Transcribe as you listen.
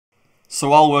So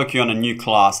while working on a new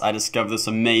class, I discovered this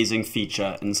amazing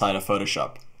feature inside of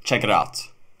Photoshop. Check it out.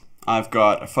 I've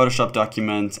got a Photoshop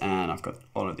document and I've got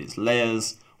all of these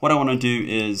layers. What I want to do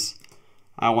is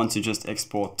I want to just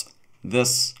export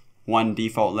this one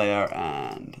default layer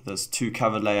and this two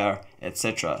covered layer,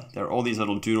 etc. There are all these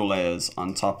little doodle layers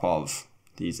on top of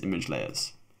these image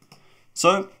layers.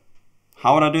 So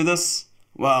how would I do this?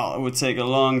 Well, it would take a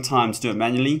long time to do it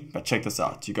manually, but check this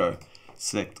out. You go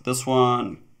select this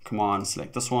one, come on,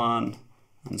 select this one,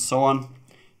 and so on.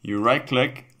 You right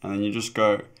click and then you just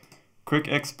go quick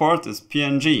export as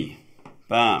PNG.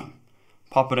 Bam.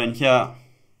 Pop it in here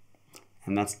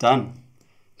and that's done.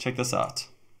 Check this out.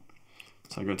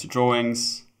 So I go to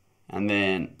drawings and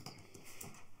then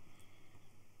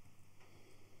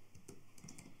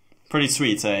pretty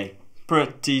sweet, eh?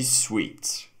 Pretty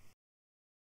sweet.